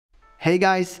Hey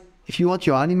guys, if you want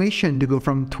your animation to go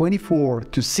from 24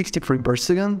 to 60 frames per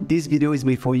second, this video is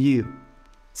made for you.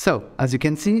 So, as you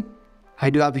can see,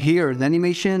 I do have here an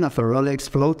animation of a Rolex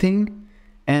floating,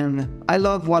 and I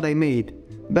love what I made.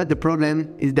 But the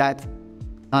problem is that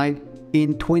I'm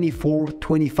in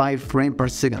 24-25 frames per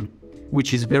second,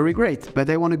 which is very great,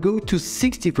 but I want to go to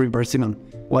 60 frames per second.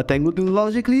 What I would do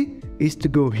logically is to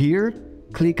go here,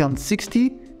 click on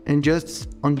 60, and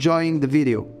just enjoying the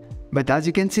video. But as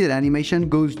you can see, the animation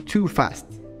goes too fast.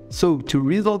 So to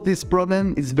resolve this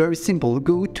problem, it's very simple.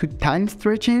 Go to time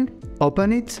stretching,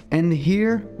 open it, and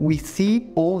here we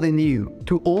see old and new.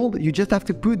 To old, you just have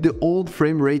to put the old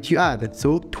frame rate you had,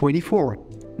 so 24.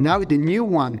 Now the new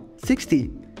one,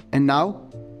 60. And now,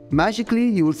 magically,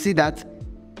 you will see that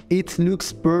it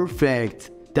looks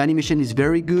perfect. The animation is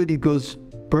very good, it goes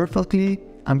perfectly.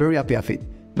 I'm very happy of it.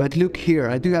 But look here,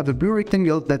 I do have a blue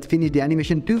rectangle that finished the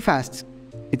animation too fast.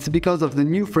 It's because of the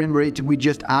new frame rate we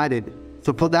just added.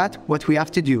 So for that, what we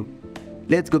have to do,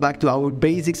 let's go back to our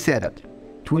basic setup.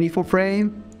 24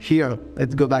 frame, here,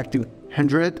 let's go back to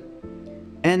 100.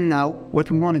 And now, what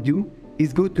we want to do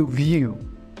is go to View.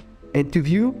 And to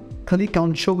View, click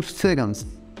on Show Seconds.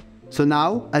 So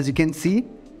now, as you can see,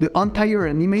 the entire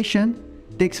animation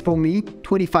takes for me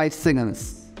 25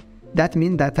 seconds. That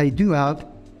means that I do have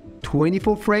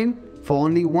 24 frames for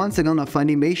only 1 second of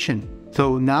animation.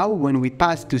 So now when we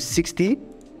pass to 60,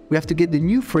 we have to get the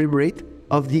new frame rate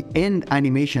of the end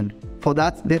animation. For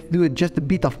that, let's do just a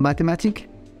bit of mathematics.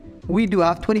 We do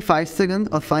have 25 seconds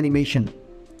of animation,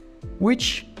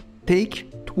 which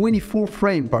take 24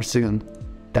 frames per second.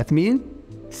 That means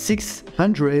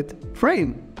 600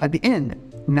 frames at the end.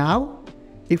 Now,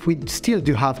 if we still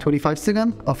do have 25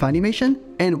 seconds of animation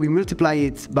and we multiply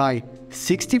it by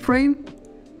 60 frames,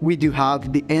 we do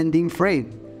have the ending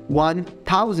frame,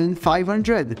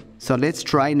 1500. So let's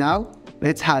try now.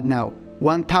 Let's add now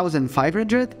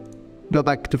 1500. Go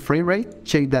back to frame rate,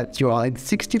 check that you are at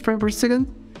 60 frames per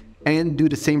second, and do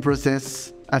the same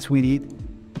process as we did.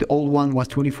 The old one was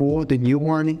 24, the new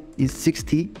one is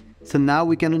 60. So now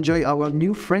we can enjoy our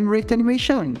new frame rate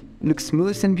animation. Looks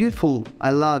smooth and beautiful.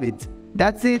 I love it.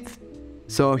 That's it.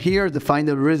 So here's the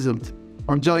final result.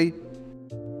 Enjoy.